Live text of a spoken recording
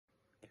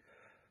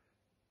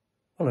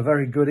Well, a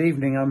very good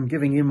evening. I'm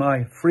giving you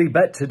my free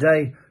bet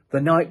today, the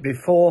night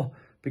before,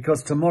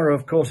 because tomorrow,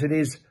 of course, it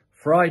is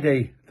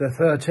Friday the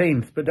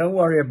 13th. But don't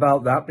worry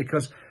about that,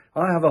 because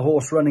I have a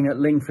horse running at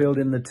Lingfield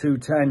in the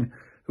 210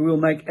 who will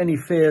make any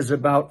fears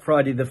about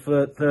Friday the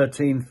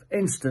 13th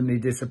instantly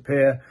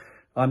disappear.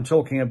 I'm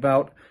talking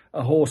about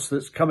a horse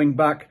that's coming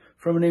back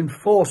from an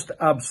enforced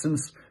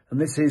absence,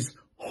 and this is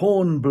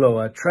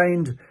Hornblower,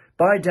 trained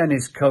by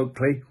Dennis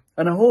Coakley.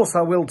 And a horse,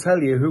 I will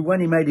tell you, who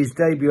when he made his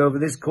debut over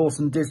this course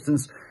and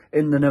distance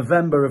in the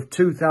November of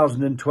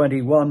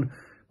 2021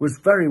 was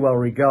very well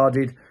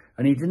regarded,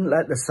 and he didn't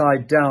let the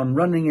side down,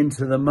 running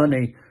into the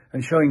money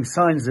and showing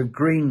signs of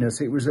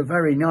greenness. It was a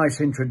very nice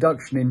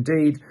introduction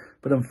indeed,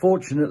 but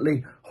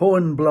unfortunately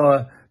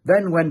Hornblower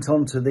then went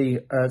on to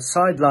the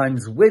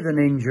sidelines with an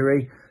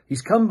injury.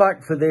 He's come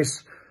back for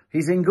this.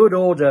 He's in good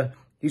order.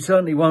 He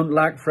certainly won't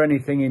lack for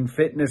anything in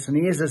fitness, and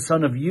he is a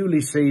son of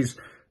Ulysses,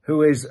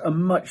 who is a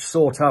much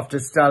sought-after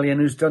stallion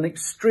who's done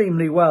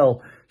extremely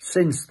well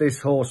since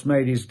this horse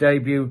made his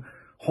debut.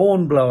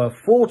 Hornblower,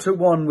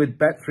 4-1 with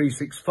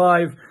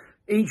Bet365.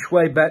 Each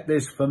way bet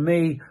this for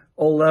me,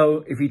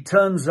 although if he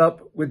turns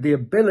up with the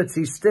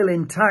ability still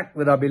intact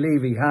that I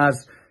believe he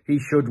has, he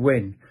should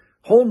win.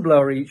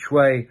 Hornblower each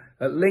way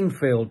at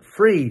Lingfield,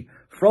 free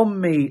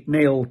from me,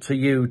 Neil, to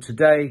you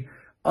today.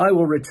 I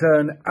will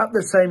return at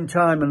the same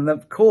time, and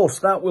of course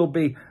that will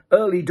be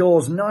early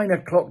doors, 9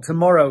 o'clock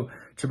tomorrow,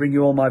 to bring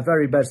you all my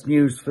very best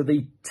news for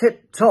the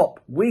tip-top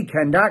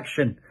weekend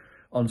action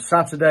on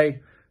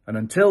Saturday. And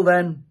until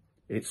then,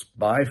 it's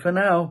bye for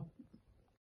now.